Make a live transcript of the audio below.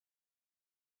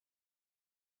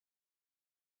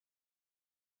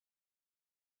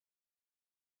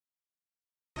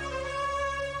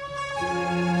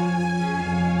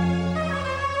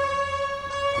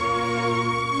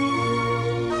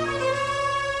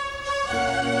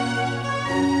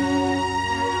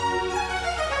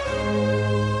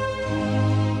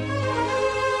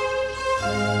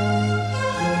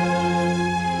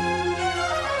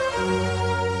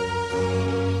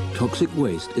Toxic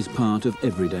waste is part of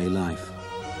everyday life.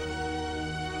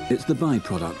 It's the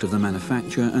byproduct of the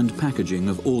manufacture and packaging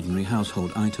of ordinary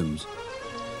household items.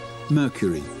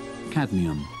 Mercury,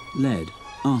 cadmium, lead,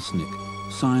 arsenic,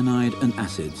 cyanide and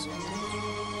acids.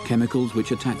 Chemicals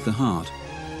which attack the heart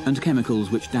and chemicals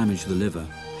which damage the liver.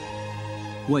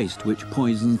 Waste which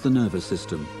poisons the nervous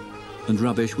system and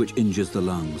rubbish which injures the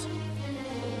lungs.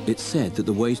 It's said that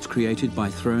the waste created by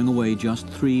throwing away just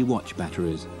 3 watch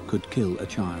batteries could kill a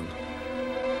child.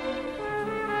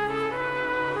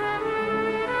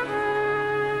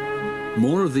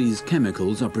 More of these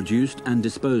chemicals are produced and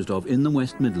disposed of in the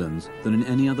West Midlands than in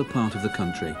any other part of the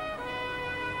country.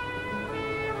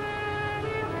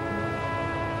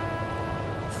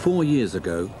 Four years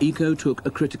ago, ECO took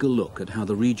a critical look at how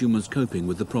the region was coping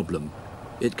with the problem.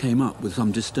 It came up with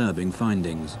some disturbing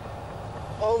findings.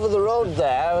 Over the road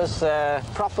there was a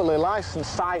properly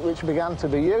licensed site which began to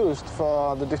be used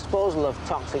for the disposal of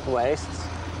toxic wastes.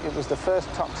 It was the first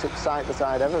toxic site that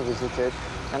I'd ever visited,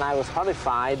 and I was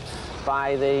horrified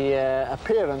by the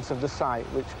appearance of the site,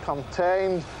 which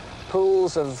contained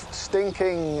pools of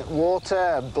stinking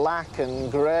water, black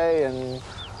and grey and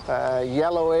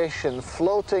yellowish, and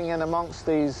floating in amongst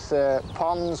these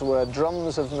ponds were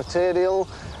drums of material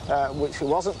which it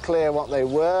wasn't clear what they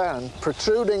were, and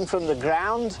protruding from the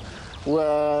ground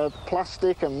were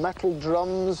plastic and metal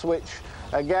drums which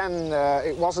again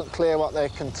it wasn't clear what they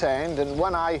contained. And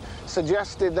when I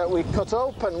suggested that we cut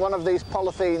open one of these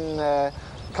polythene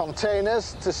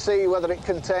containers to see whether it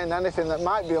contained anything that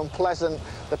might be unpleasant,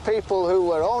 the people who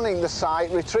were owning the site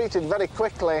retreated very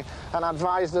quickly and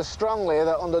advised us strongly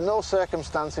that under no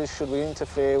circumstances should we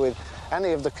interfere with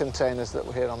any of the containers that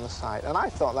were here on the site. And I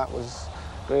thought that was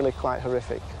really quite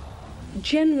horrific.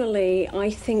 Generally, I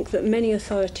think that many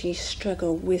authorities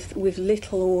struggle with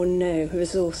little or no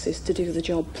resources to do the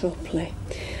job properly.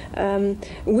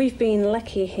 We've been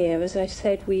lucky here. As I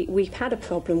said, we've had a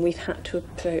problem, we've had to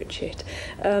approach it.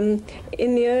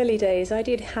 In the early days, I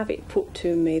did have it put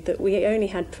to me that we only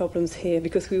had problems here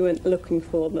because we weren't looking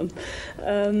for them.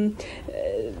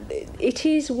 It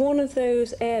is one of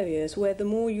those areas where the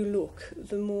more you look,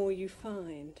 the more you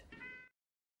find.